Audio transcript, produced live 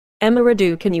Emma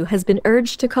Raducanu has been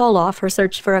urged to call off her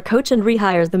search for a coach and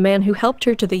rehire the man who helped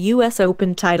her to the U.S.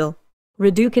 Open title.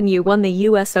 Raducanu won the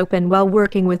U.S. Open while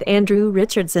working with Andrew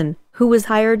Richardson, who was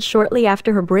hired shortly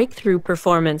after her breakthrough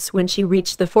performance when she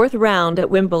reached the fourth round at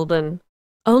Wimbledon.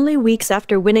 Only weeks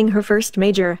after winning her first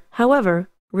major, however,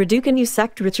 Raducanu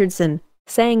sacked Richardson,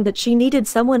 saying that she needed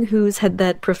someone who's had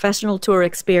that professional tour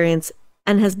experience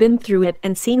and has been through it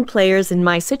and seen players in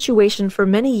my situation for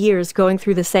many years going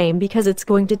through the same because it's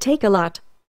going to take a lot.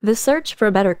 The search for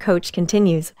a better coach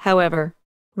continues, however.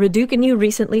 Raducanu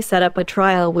recently set up a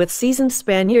trial with seasoned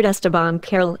Spaniard Esteban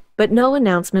Carroll, but no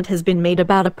announcement has been made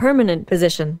about a permanent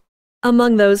position.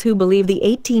 Among those who believe the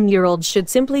 18-year-old should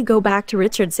simply go back to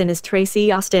Richardson is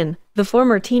Tracy Austin, the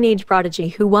former teenage prodigy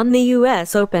who won the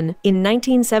U.S. Open in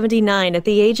 1979 at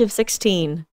the age of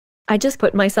 16. I just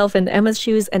put myself in Emma's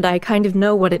shoes and I kind of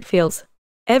know what it feels.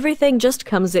 Everything just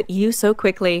comes at you so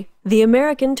quickly, the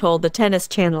American told the Tennis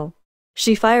Channel.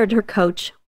 She fired her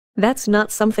coach. That's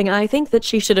not something I think that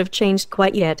she should have changed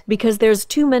quite yet because there's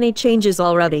too many changes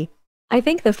already. I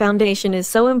think the foundation is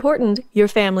so important, your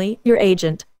family, your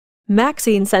agent.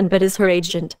 Maxine Senbet is her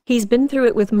agent. He's been through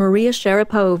it with Maria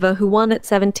Sharapova who won at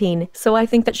 17, so I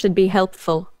think that should be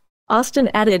helpful. Austin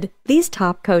added, these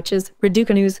top coaches,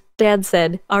 Raducanu's dad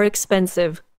said, are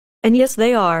expensive. And yes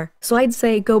they are, so I'd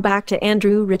say go back to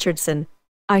Andrew Richardson.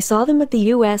 I saw them at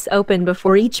the U.S. Open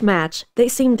before each match. They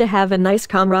seem to have a nice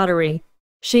camaraderie.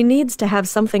 She needs to have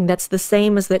something that's the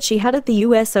same as that she had at the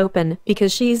U.S. Open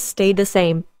because she's stayed the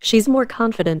same. She's more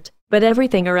confident, but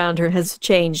everything around her has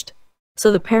changed.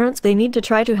 So the parents, they need to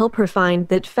try to help her find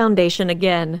that foundation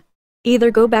again.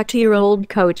 Either go back to your old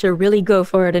coach or really go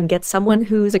for it and get someone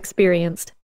who's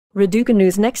experienced.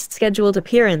 Raducanu's next scheduled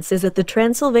appearance is at the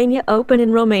Transylvania Open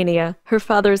in Romania, her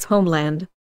father's homeland.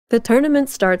 The tournament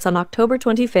starts on October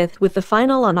 25th with the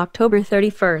final on October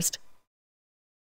 31st.